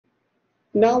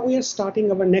Now we are starting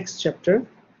our next chapter,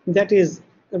 that is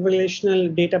relational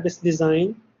database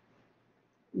design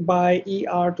by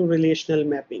ER to relational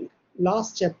mapping.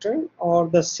 Last chapter, or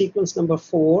the sequence number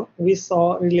 4, we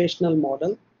saw relational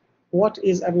model. What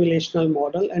is a relational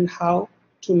model and how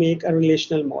to make a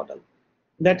relational model?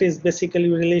 That is basically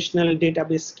relational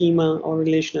database schema or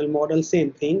relational model,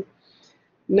 same thing.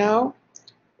 Now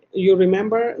you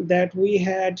remember that we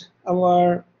had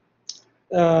our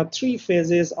 3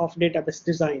 phases of database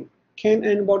design. Can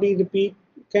anybody repeat?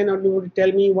 Can anybody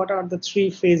tell me what are the 3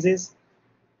 phases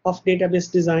of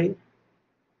database design?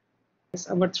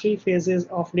 Our 3 phases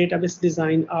of database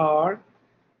design are: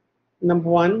 number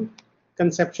 1,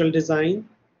 conceptual design;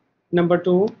 number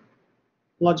 2,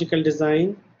 logical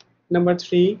design; number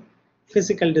 3,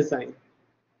 physical design.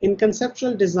 In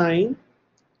conceptual design,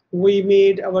 we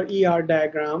made our ER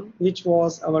diagram, which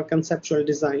was our conceptual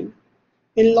design.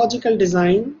 In logical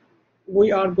design,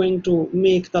 we are going to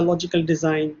make the logical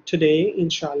design today,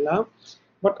 inshallah.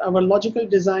 But our logical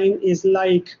design is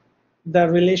like the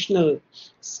relational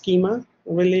schema,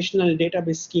 relational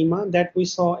database schema that we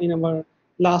saw in our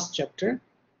last chapter.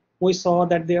 We saw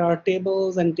that there are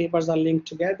tables and tables are linked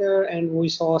together, and we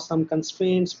saw some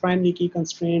constraints, primary key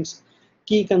constraints,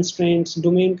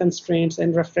 domain constraints,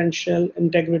 and referential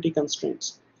integrity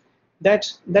constraints.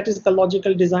 That is the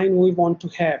logical design we want to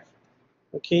have.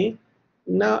 Okay,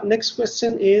 now next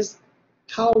question is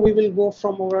how we will go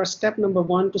from our step number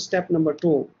 1 to step number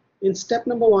 2. In step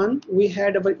number 1, we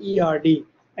had our ERD,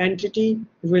 entity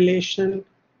relation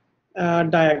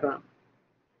diagram,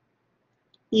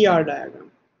 ER diagram.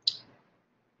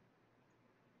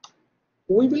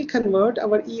 We will convert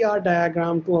our ER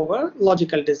diagram to our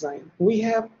logical design. We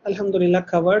have, alhamdulillah,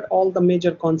 covered all the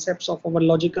major concepts of our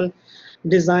logical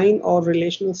design or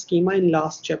relational schema in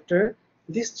last chapter.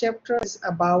 This chapter is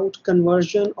about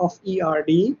conversion of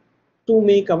ERD to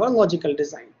make our logical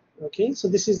design. Okay, so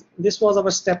this was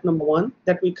our step number 1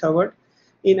 that we covered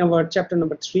in our chapter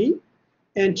number 3,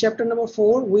 and chapter number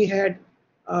 4 we had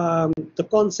the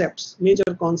concepts,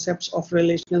 major concepts of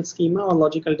relational schema or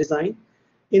logical design.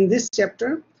 In this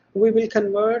chapter, we will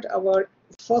convert our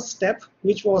first step,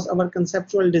 which was our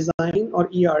conceptual design or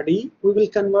ERD. We will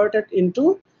convert it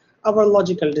into our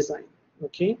logical design.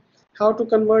 Okay, how to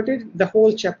convert it, the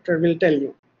whole chapter will tell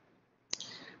you.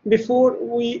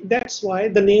 That's why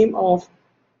the name of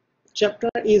chapter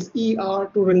is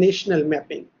ER-to-Relational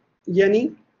Mapping.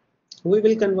 Yani, we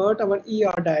will convert our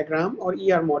ER diagram or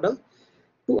ER model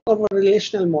to our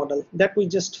relational model that we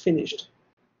just finished.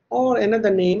 Or another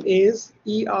name is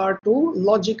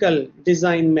ER-to-Logical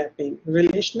Design Mapping.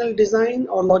 Relational design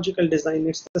or logical design,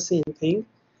 it's the same thing.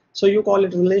 So you call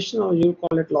it relational or you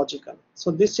call it logical. So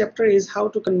this chapter is how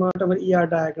to convert our ER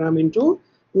diagram into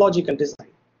logical design.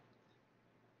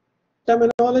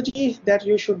 Terminology that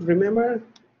you should remember,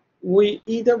 we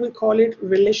call it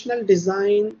relational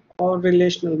design or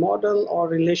relational model or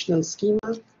relational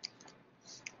schema.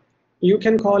 You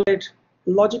can call it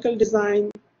logical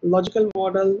design, logical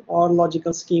model, or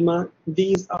logical schema.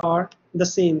 These are the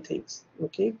same things.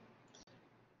 Okay,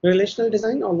 relational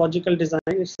design or logical design,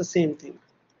 it's the same thing.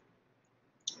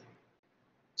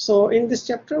 So in this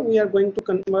chapter, we are going to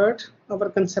convert our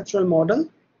conceptual model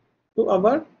to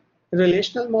our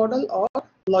relational model or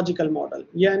logical model.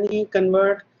 Yani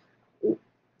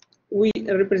we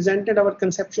represented our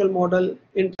conceptual model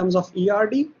in terms of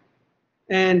ERD,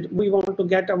 and we want to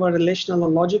get our relational or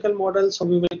logical model, so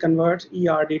we will convert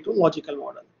ERD to logical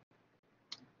model.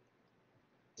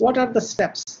 What are the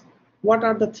steps? What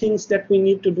are the things that we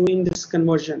need to do in this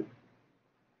conversion?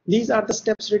 These are the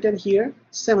steps written here,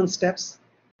 7 steps.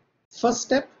 First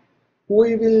step,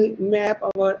 we will map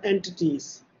our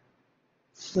entities,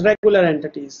 regular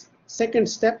entities. Second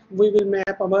step, we will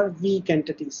map our weak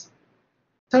entities.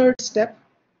 Third to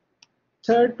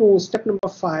step number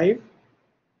 5,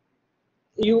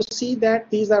 you see that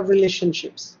these are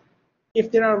relationships. If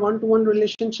there are one-to-one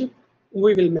relationship,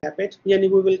 we will map it,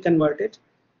 yani we will convert it.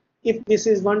 If this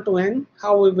is 1 to n,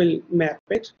 how we will map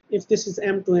it. If this is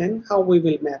m to n, how we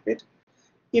will map it.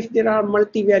 If there are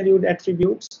multi-valued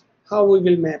attributes, how we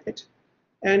will map it.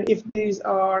 And if these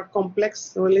are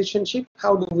complex relationship,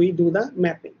 how do we do the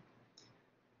mapping?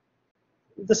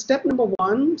 The step number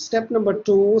 1, step number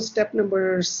 2, step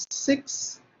number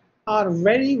 6 are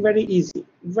very, very easy,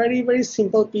 very, very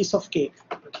simple piece of cake.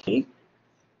 Okay,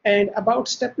 and about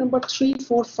step number 3,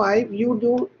 4, 5,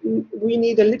 we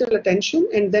need a little attention,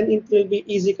 and then it will be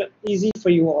easy for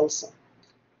you also.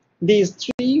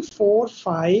 These 3, 4,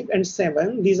 5, and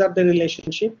 7, these are the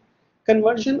relationship.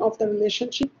 Conversion of the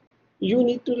relationship, you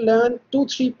need to learn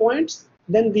 2-3 points,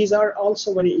 then these are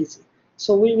also very easy.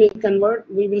 So we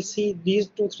will see these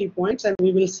 2-3 points, and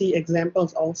we will see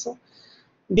examples also.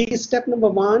 These step number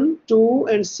 1, 2,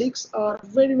 and 6 are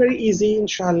very easy,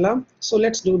 inshallah. So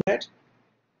let's do that.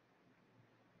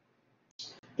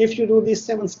 If you do these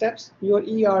 7 steps, your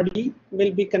ERD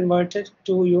will be converted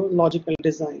to your logical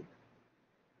design.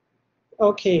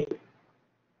 Okay,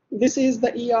 this is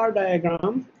the ER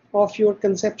diagram of your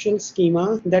conceptual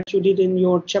schema that you did in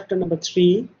your chapter number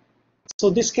 3. So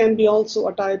this can be also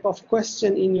a type of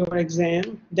question in your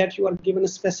exam, that you are given a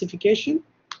specification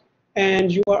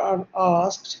and you are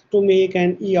asked to make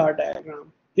an ER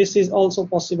diagram. This is also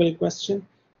possible question,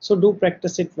 so do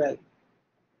practice it well.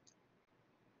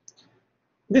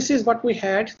 This is what we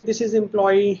had. This is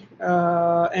employee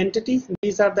entity.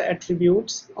 These are the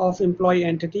attributes of employee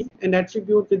entity. An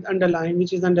attribute with underline,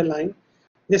 which is underlined.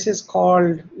 This is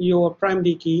called your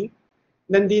primary key.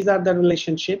 Then these are the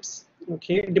relationships.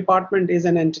 Okay, department is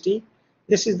an entity.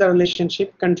 This is the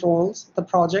relationship, controls the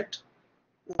project.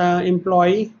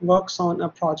 Employee works on a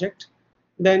project.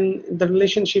 Then the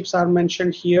relationships are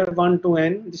mentioned here, 1 to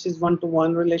n. This is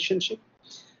 1-to-1 relationship.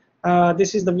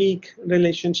 This is the weak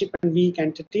relationship and weak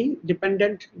entity.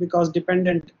 Dependent, because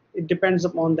dependent, it depends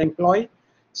upon the employee.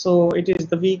 So it is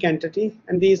the weak entity,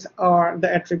 and these are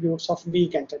the attributes of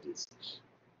weak entities.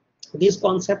 These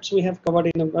concepts we have covered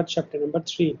in our chapter number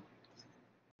 3.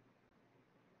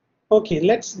 Okay,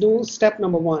 let's do step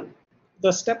number 1.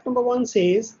 The step number 1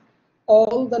 says,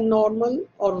 all the normal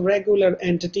or regular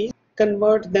entities,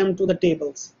 convert them to the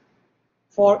tables.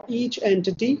 For each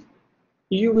entity,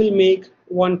 you will make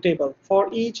one table. For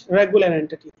each regular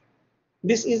entity,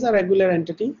 this is a regular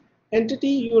entity. Entity,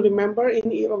 you remember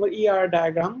in our ER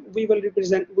diagram, we were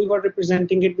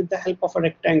representing it with the help of a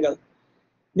rectangle.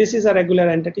 This is a regular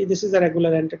entity, this is a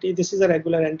regular entity, this is a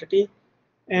regular entity,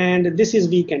 and this is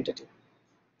weak entity.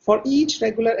 For each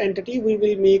regular entity, we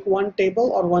will make one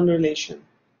table or one relation.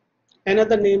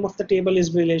 Another name of the table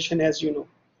is relation, as you know.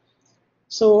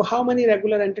 So how many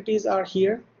regular entities are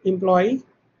here? Employee,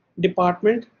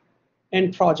 department,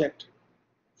 and project.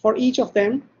 For each of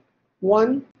them,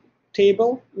 one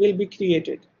table will be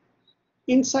created.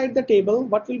 Inside the table,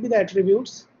 what will be the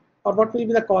attributes, or what will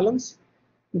be the columns?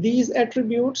 These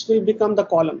attributes will become the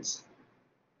columns.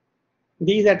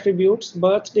 These attributes,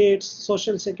 birth dates,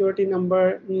 social security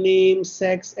number, name,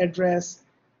 sex, address,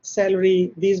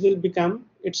 salary, these will become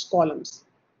its columns.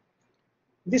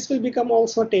 This will become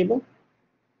also a table,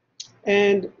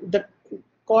 and the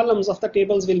columns of the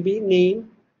tables will be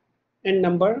name and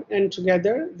number, and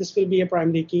together this will be a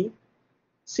primary key.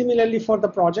 Similarly, for the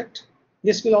project,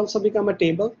 this will also become a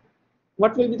table.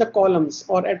 What will be the columns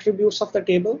or attributes of the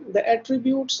table? The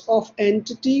attributes of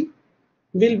entity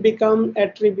will become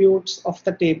attributes of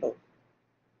the table,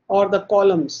 or the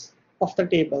columns of the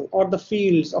table, or the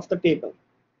fields of the table.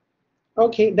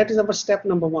 Okay, that is our step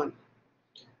number 1.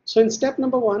 So in step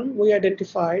number 1, we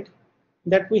identified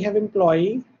that we have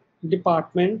employee,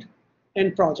 department,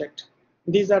 and project.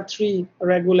 These are 3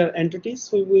 regular entities,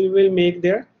 so we will make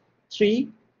their 3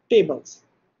 tables.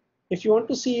 If you want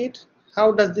to see it,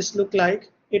 how does this look like?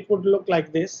 It would look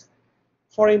like this.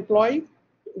 For employee,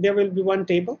 there will be one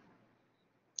table.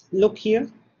 Look here,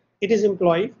 it is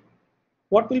employee.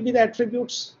 What will be the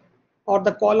attributes or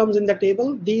the columns in the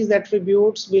table? These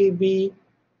attributes will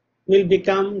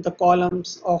become the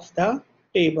columns of the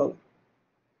table.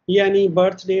 Yani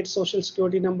birth date, social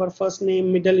security number, first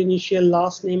name, middle initial,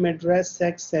 last name, address,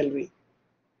 sex, salary.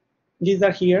 These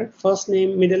are here: first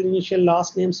name, middle initial,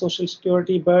 last name, social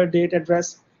security, birth date,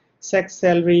 address, sex,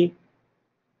 salary.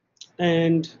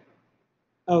 And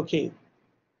okay,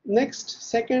 next,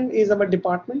 second is our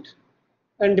department.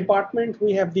 And department,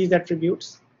 we have these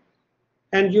attributes.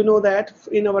 And you know that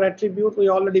in our attribute, we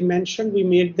already mentioned, we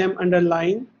made them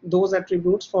underline those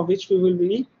attributes for which we will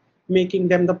be making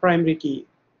them the primary key.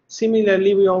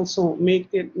 Similarly, we also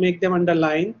make them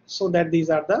underline so that these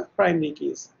are the primary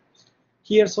keys.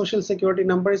 Here, social security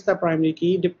number is the primary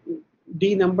key,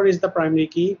 D number is the primary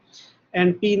key,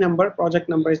 and P number, project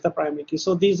number, is the primary key.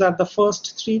 So these are the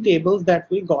first 3 tables that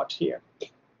we got here.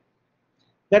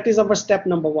 That is our step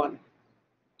number 1,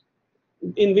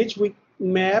 in which we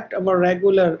mapped our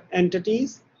regular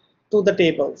entities to the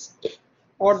tables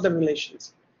or the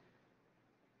relations.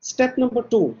 Step number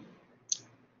 2,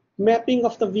 mapping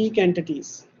of the weak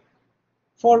entities.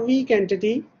 For weak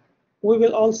entity, we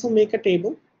will also make a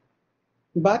table,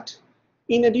 but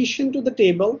in addition to the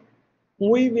table,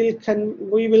 we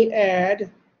will add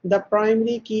the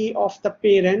primary key of the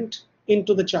parent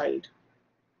into the child.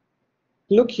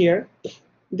 Look here,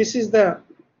 this is the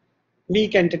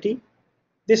weak entity.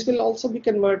 This will also be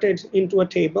converted into a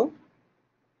table.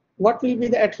 What will be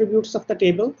the attributes of the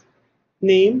table?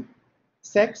 name,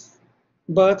 sex,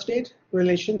 birth date,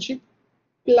 relationship,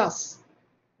 plus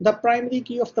the primary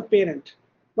key of the parent.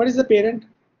 What is the parent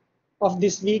of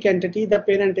this weak entity? The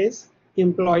parent is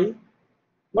employee.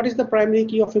 What is the primary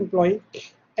key of employee?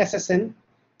 SSN.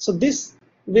 So this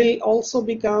will also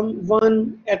become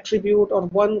one attribute or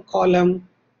one column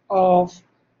of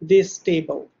this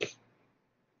table.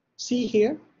 See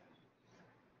here.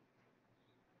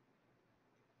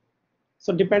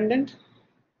 So dependent,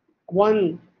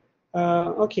 one,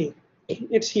 okay,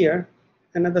 it's here.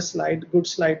 Another slide, good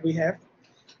slide we have.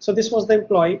 So this was the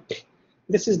employee.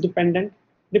 This is dependent.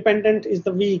 Dependent is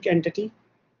the weak entity.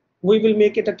 We will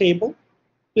make it a table.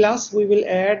 Plus we will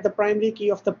add the primary key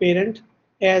of the parent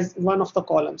as one of the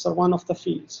columns or one of the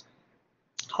fields.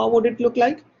 How would it look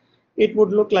like? It would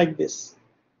look like this.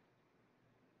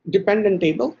 Dependent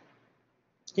table.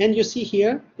 And you see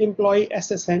here employee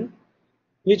SSN,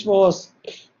 which was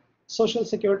social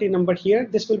security number here.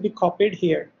 This will be copied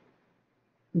here.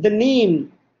 The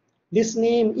name, this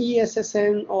name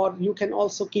ESSN, or you can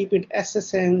also keep it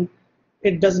SSN,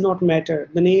 it does not matter.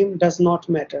 The name does not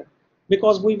matter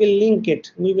because we will link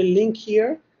it. We will link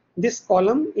here this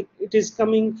column. It is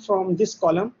coming from this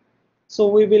column. So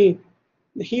we will,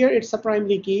 here it's a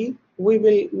primary key. We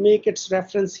will make its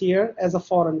reference here as a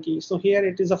foreign key. So here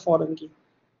it is a foreign key.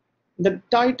 The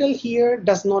title here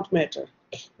does not matter.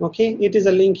 Okay, it is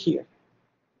a link here.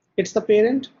 It's the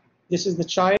parent. This is the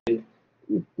child.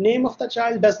 Name of the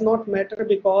child does not matter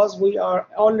because we are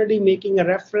already making a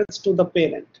reference to the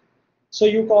parent. So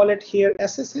you call it here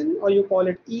SSN or you call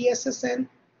it ESSN,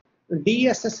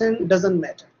 DSSN, doesn't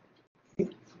matter.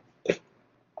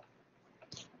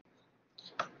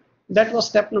 That was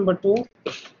step number 2.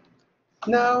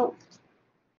 Now,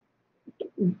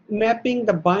 mapping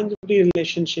the binary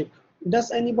relationship.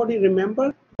 Does anybody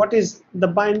remember what is the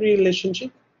binary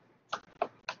relationship?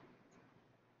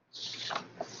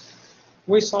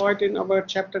 We saw it in our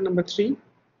chapter number 3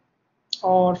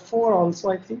 or 4 also,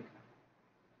 I think.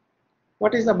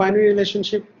 What is the binary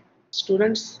relationship,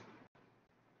 students?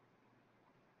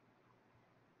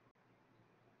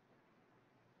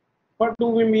 What do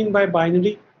we mean by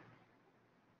binary?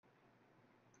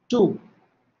 2.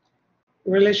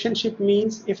 Relationship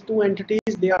means if two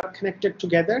entities, they are connected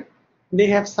together, they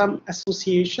have some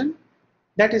association,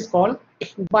 that is called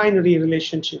binary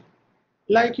relationship.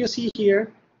 Like you see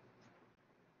here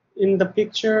in the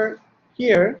picture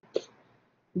here,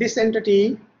 this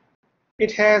entity,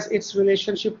 it has its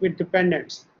relationship with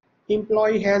dependents.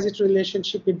 Employee has its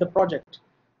relationship with the project.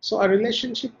 So a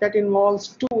relationship that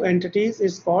involves two entities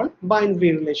is called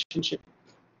binary relationship.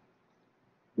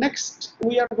 Next,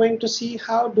 we are going to see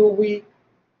how do we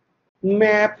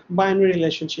map binary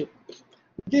relationship.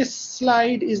 This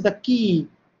slide is the key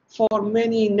for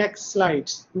many next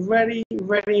slides. Very,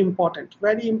 very important,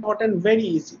 very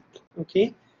easy.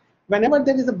 Okay. Whenever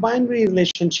there is a binary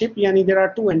relationship, yani there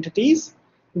are two entities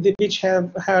which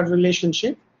have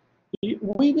relationship,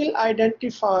 we will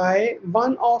identify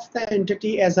one of the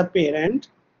entity as a parent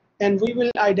and we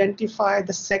will identify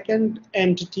the second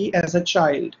entity as a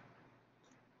child.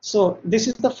 So this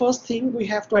is the first thing, we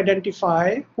have to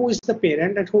identify who is the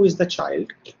parent and who is the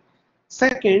child.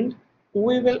 Second,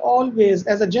 we will always,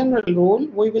 as a general rule,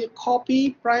 we will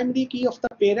copy primary key of the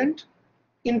parent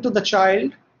into the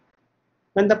child.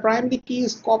 When the primary key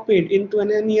is copied into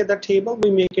any other table,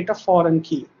 we make it a foreign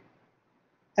key.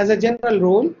 As a general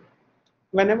rule,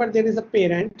 whenever there is a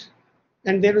parent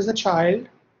and there is a child,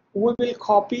 we will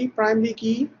copy primary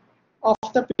key of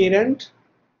the parent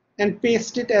and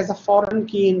paste it as a foreign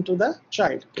key into the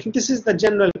child. This is the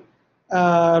general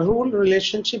rule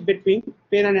relationship between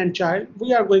parent and child.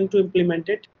 We are going to implement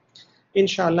it,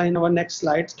 inshallah, in our next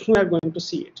slides. We are going to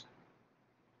see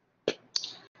it.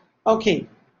 Okay.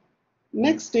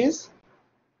 Next is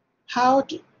how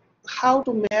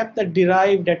to map the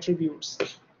derived attributes.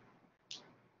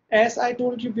 As I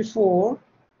told you before,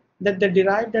 that the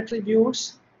derived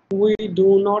attributes, we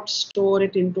do not store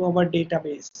it into our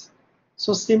database.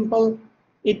 So simple,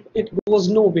 it goes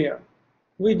nowhere.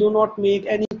 We do not make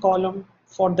any column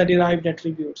for the derived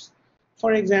attributes.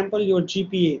 For example, your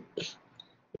GPA.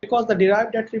 Because the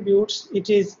derived attributes, it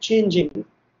is changing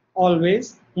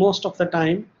always, most of the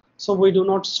time. So we do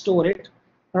not store it.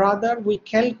 Rather, we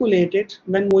calculate it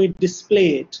when we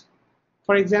display it.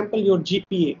 For example, your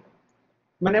GPA.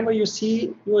 Whenever you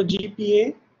see your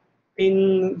GPA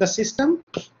in the system,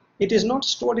 it is not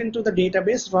stored into the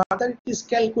database. Rather, it is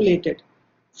calculated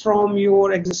from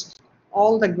your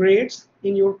all the grades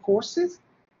in your courses.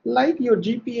 Like your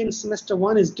GPA in semester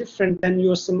 1 is different than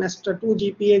your semester 2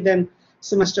 GPA than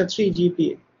semester 3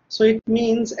 GPA. So it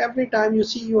means every time you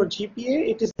see your GPA,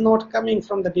 it is not coming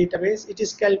from the database, it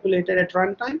is calculated at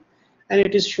runtime and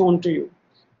it is shown to you.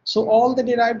 So all the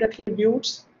derived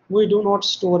attributes, we do not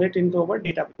store it into our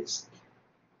database.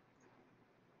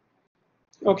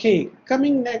 Okay,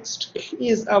 coming next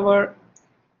is our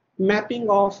mapping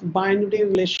of binary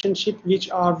relationship which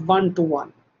are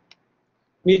one-to-one.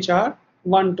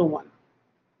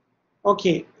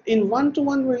 Okay, in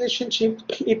one-to-one relationship,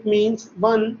 it means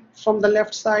one from the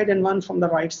left side and one from the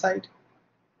right side.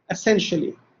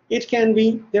 Essentially, it can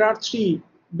be, there are three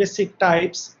basic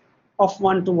types of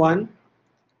one-to-one.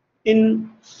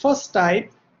 In first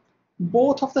type,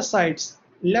 both of the sides,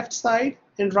 left side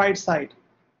and right side,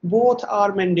 both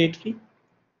are mandatory.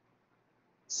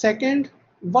 Second,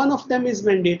 one of them is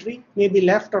mandatory, maybe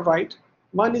left or right.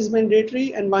 One is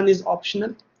mandatory and one is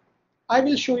optional. I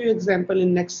will show you example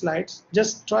in next slides.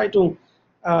 Just try to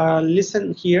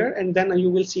listen here and then you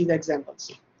will see the examples.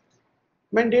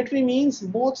 Mandatory means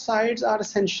both sides are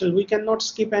essential. We cannot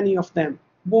skip any of them.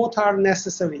 Both are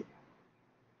necessary.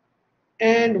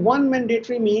 And one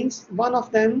mandatory means one of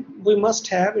them we must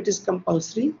have, it is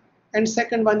compulsory. And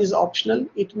second one is optional.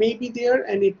 It may be there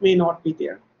and it may not be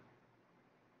there.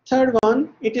 Third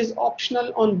one, it is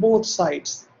optional on both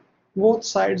sides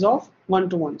of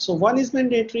one-to-one. So one is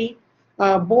mandatory,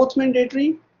 both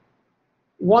mandatory,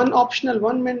 one optional,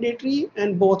 one mandatory,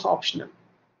 and both optional.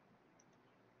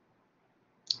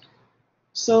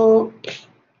 So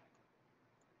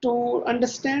to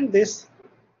understand this,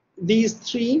 these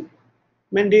three,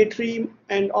 mandatory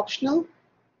and optional,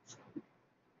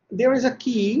 there is a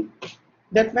key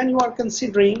that when you are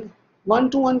considering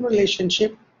one-to-one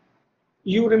relationship,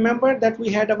 you remember that we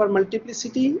had our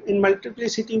multiplicity. In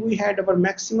multiplicity, we had our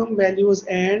maximum values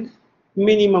and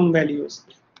minimum values.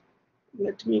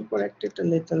 Let me correct it a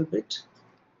little bit.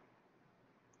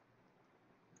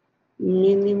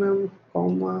 Minimum,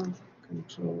 comma,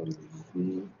 control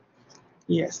V.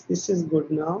 Yes, this is good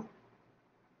now.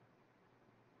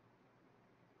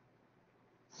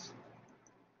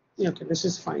 Okay, this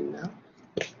is fine now.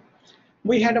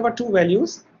 We had our two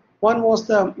values. One was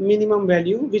the minimum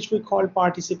value, which we call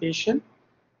participation.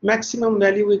 Maximum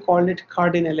value, we called it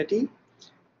cardinality.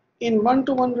 In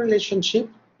one-to-one relationship,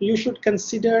 you should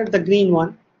consider the green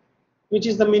one, which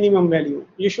is the minimum value.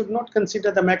 You should not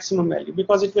consider the maximum value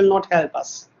because it will not help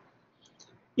us.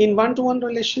 In one-to-one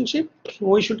relationship,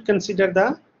 we should consider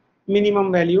the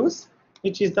minimum values,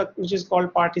 which is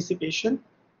called participation.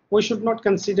 We should not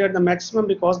consider the maximum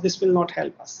because this will not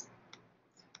help us.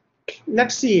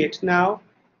 Let's see it now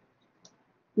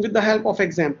with the help of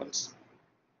examples.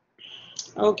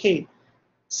 Okay,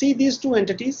 see these two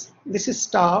entities. This is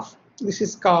staff, this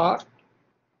is car.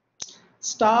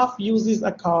 Staff uses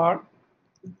a car,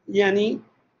 yani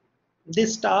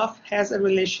this staff has a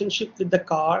relationship with the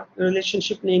car. The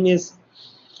relationship name is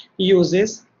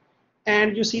uses,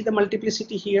 and you see the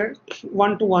multiplicity here,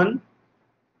 one-to-one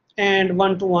and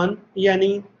one-to-one,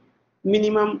 yani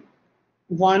minimum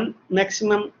one,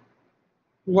 maximum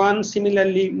one,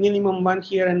 similarly minimum one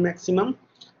here and maximum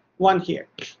one here.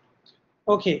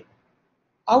 Okay,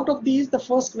 out of these the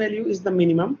first value is the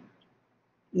minimum,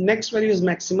 next value is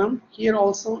maximum, here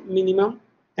also minimum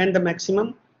and the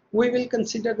maximum. We will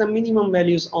consider the minimum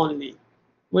values only,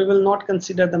 we will not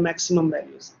consider the maximum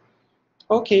values.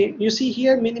 Okay, you see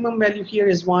here minimum value here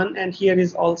is 1 and here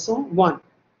is also 1.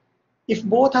 If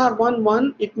both are 1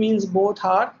 1, it means both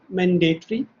are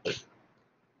mandatory.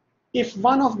 If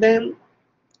one of them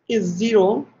is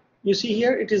 0, you see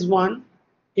here it is 1,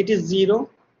 it is 0,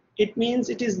 it means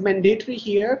it is mandatory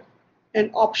here and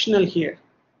optional here.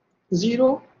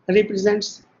 0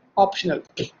 represents optional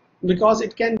because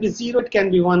it can be 0, it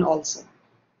can be 1 also.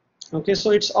 Okay,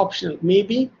 so it's optional.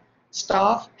 Maybe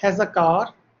staff has a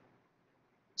car,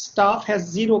 staff has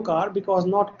 0 car because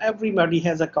not everybody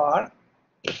has a car.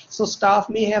 So staff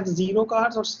may have 0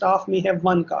 cars or staff may have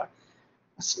 1 car.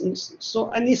 So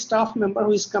any staff member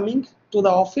who is coming to the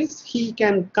office, he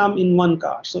can come in 1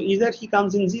 car. So either he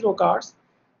comes in 0 cars,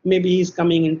 maybe he is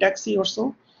coming in taxi or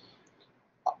so,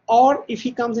 or if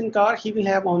he comes in car, he will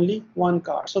have only 1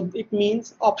 car. So it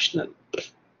means optional,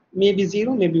 maybe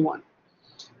 0, maybe 1.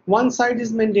 One side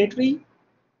is mandatory,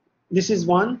 this is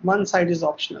 1, one side is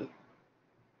optional.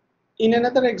 In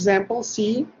another example,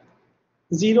 see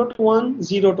 0 to 1,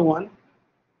 0 to 1.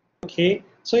 Okay,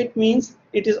 so it means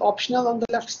it is optional on the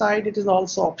left side, it is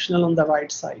also optional on the right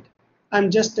side.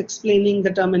 I'm just explaining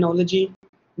the terminology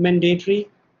mandatory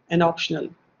and optional.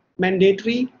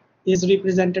 Mandatory is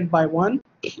represented by 1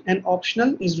 and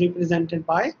optional is represented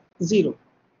by 0.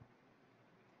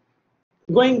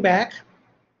 Going back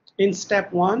in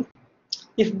step 1,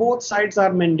 if both sides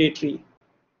are mandatory,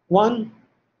 1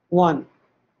 1.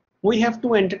 We have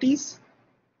two entities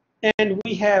and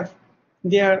we have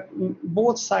their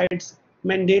both sides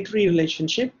mandatory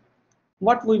relationship.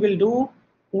 What we will do,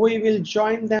 we will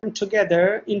join them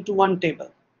together into one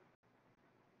table.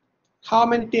 How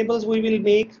many tables we will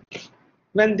make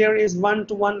when there is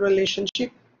one-to-one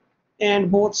relationship and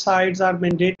both sides are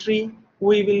mandatory?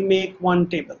 We will make one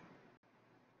table.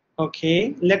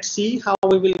 Okay, let's see how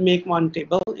we will make one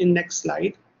table in next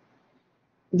slide.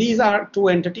 These are two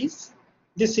entities.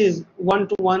 This is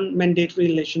one-to-one mandatory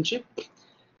relationship.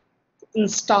 In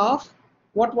staff,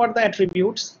 what were the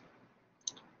attributes?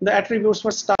 The attributes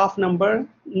were staff number,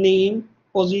 name,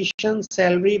 position,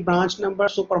 salary, branch number,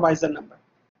 supervisor number.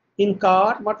 In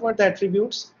car, what were the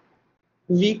attributes?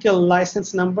 Vehicle,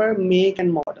 license number, make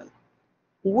and model.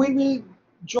 We will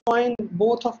join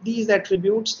both of these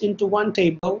attributes into one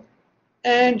table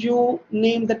and you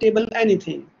name the table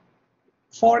anything.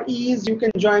 For ease, you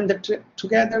can join the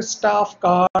together staff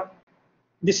car.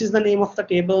 This is the name of the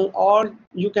table, or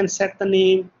you can set the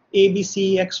name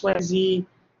ABC, XYZ,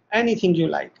 anything you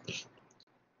like.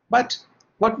 But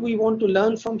what we want to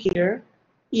learn from here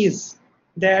is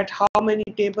that how many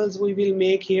tables we will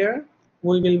make here.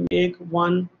 We will make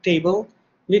one table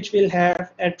which will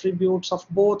have attributes of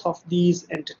both of these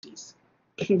entities.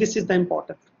 This is the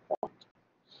important point.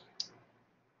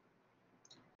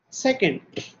 Second,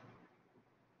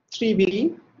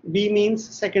 3B, B means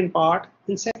second part.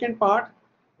 In second part,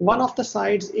 one of the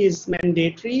sides is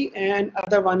mandatory and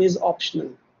other one is optional.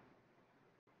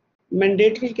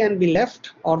 Mandatory can be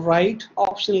left or right,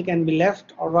 optional can be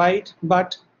left or right,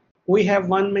 but we have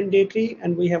one mandatory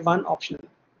and we have one optional.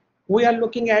 We are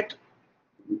looking at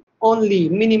only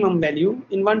minimum value.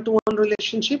 In one-to-one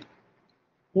relationship,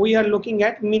 we are looking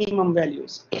at minimum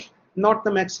values, not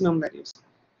the maximum values.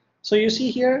 So you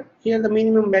see here the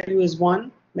minimum value is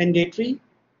 1, mandatory,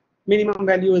 minimum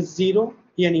value is 0,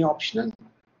 yani optional.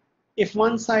 If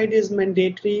one side is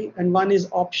mandatory and one is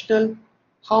optional,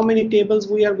 how many tables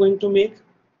we are going to make?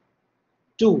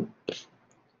 2.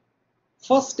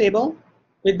 First table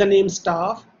with the name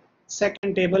staff,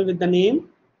 second table with the name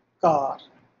car.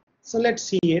 So let's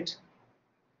see it.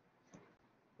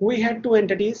 We had two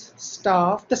entities,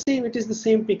 staff, the same, it is the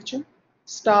same picture.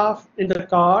 Staff and the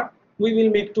car, we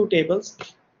will make two tables.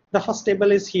 The first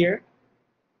table is here,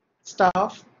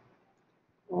 staff.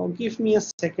 Oh, give me a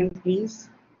second, please.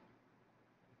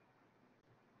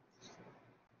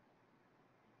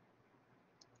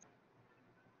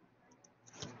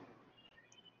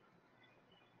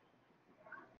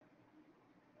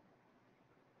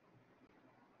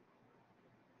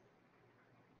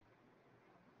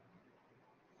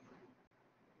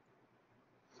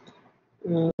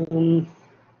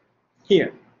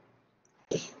 Here,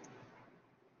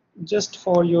 just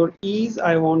for your ease,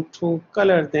 I want to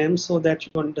color them so that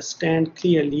you understand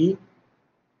clearly.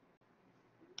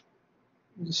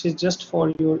 This is just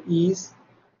for your ease,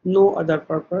 no other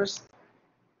purpose.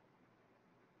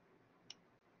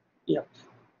 Yep.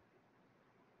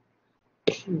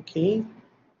 Okay,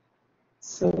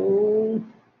 so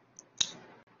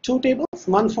two tables,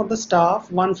 one for the staff,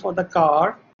 one for the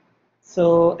car.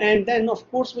 So, and then of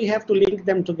course we have to link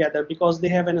them together because they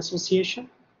have an association.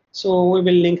 So we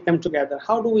will link them together.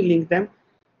 How do we link them?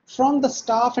 From the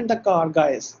staff and the car,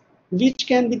 guys, which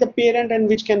can be the parent and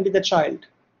which can be the child?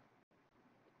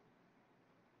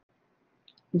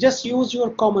 Just use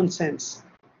your common sense.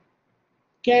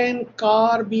 Can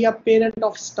car be a parent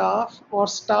of staff, or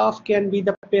staff can be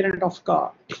the parent of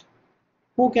car?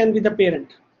 Who can be the parent?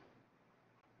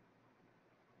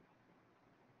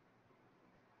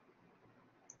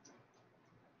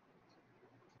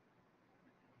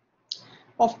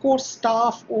 Of course,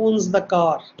 staff owns the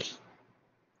car.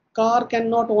 Car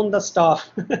cannot own the staff.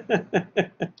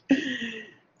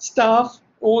 Staff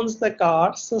owns the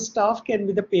car, so staff can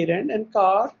be the parent, and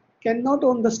car cannot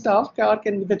own the staff, car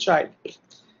can be the child.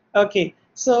 Okay,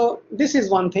 so this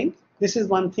is one thing. This is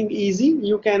one thing easy.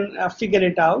 You can figure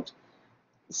it out.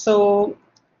 So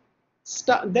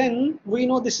then we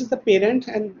know this is the parent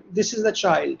and this is the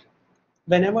child.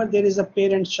 Whenever there is a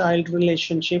parent-child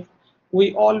relationship,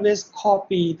 we always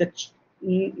copy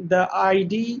the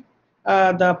ID,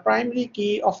 the primary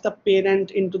key of the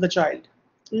parent into the child.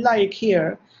 Like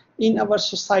here in our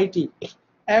society,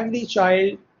 every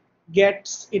child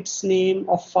gets its name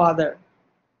of father,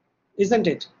 isn't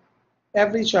it?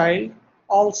 Every child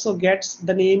also gets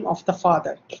the name of the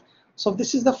father. So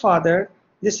this is the father,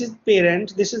 this is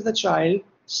parent, this is the child.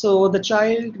 So the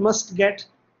child must get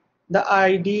the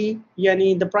ID,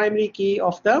 yani the primary key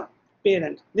of the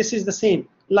parent. This is the same,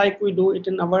 like we do it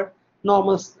in our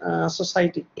normal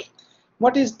society.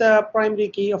 What is the primary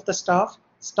key of the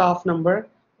staff number?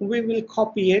 We will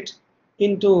copy it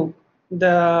into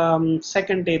the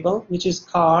second table, which is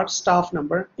car staff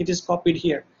number. It is copied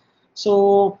here.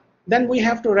 So then we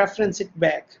have to reference it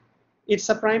back. It's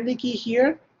a primary key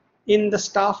here in the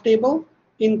staff table.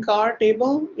 In car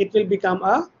table, it will become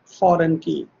a foreign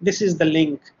key. This is the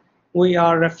link we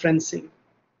are referencing.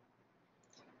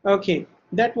 Okay,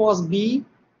 that was B.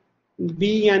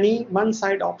 B yani one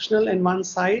side optional and one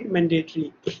side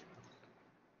mandatory.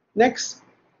 Next,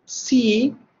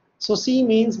 C. So C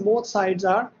means both sides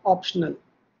are optional.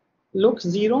 Look,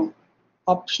 0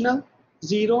 optional,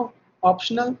 0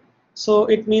 optional. So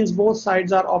it means both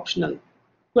sides are optional.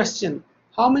 Question: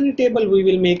 how many tables we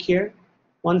will make here?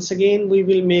 Once again, we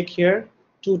will make here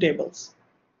 2 tables.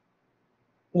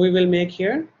 We will make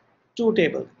here 2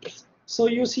 tables. So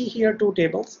you see here 2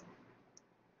 tables.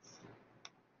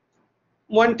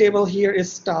 One table here is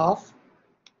staff,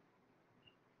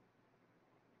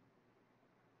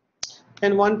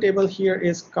 and one table here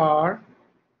is car.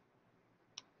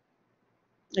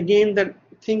 Again, the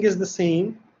thing is the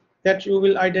same, that you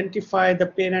will identify the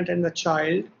parent and the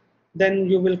child, then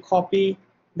you will copy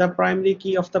the primary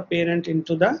key of the parent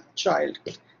into the child,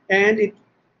 and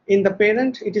in the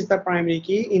parent it is the primary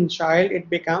key, in child it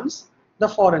becomes the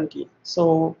foreign key.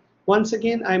 So once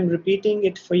again, I'm repeating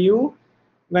it for you.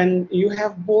 When you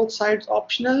have both sides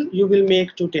optional, you will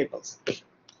make 2 tables,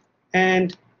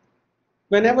 and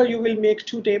whenever you will make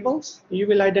 2 tables, you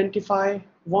will identify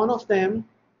one of them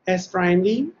as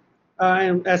primary,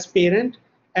 as parent,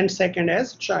 and second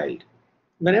as child.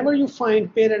 Whenever you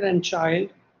find parent and child,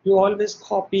 you always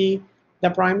copy the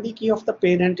primary key of the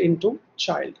parent into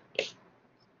child.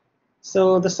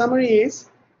 So the summary is,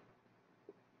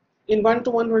 in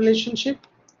one-to-one relationship,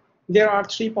 there are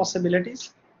 3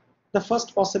 possibilities. The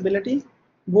first possibility,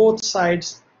 both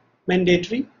sides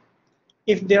mandatory.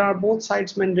 If there are both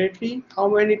sides mandatory, how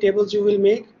many tables you will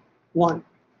make? 1.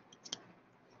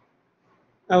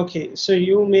 Okay, so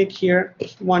you make here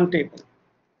 1 table.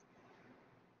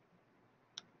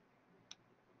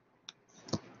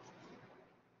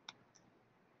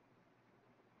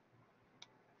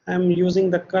 I'm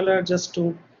using the color just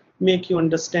to make you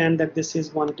understand that this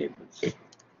is 1 table.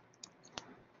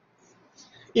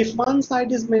 If one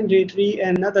side is mandatory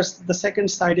and the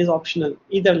second side is optional,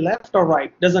 either left or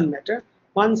right, doesn't matter.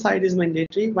 One side is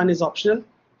mandatory, one is optional.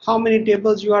 How many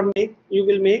tables you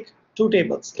will make? 2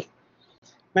 tables.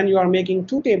 When you are making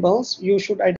 2 tables, you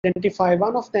should identify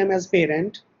one of them as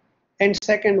parent and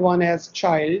second one as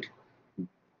child.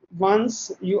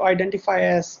 Once you identify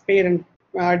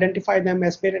them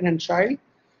as parent and child,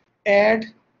 add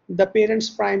the parent's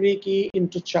primary key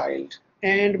into child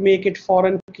and make it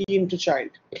foreign key into child.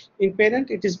 In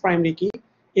parent it is primary key,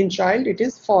 in child it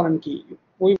is foreign key.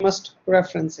 We must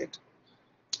reference it.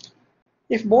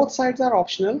 If both sides are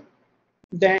optional,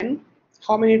 then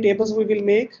how many tables we will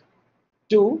make?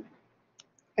 2.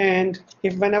 And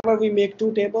if whenever we make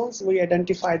 2 tables, we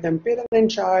identify them parent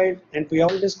and child, and we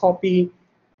always copy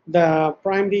the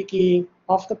primary key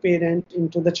of the parent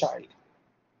into the child.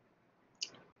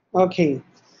 Okay,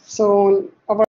 so our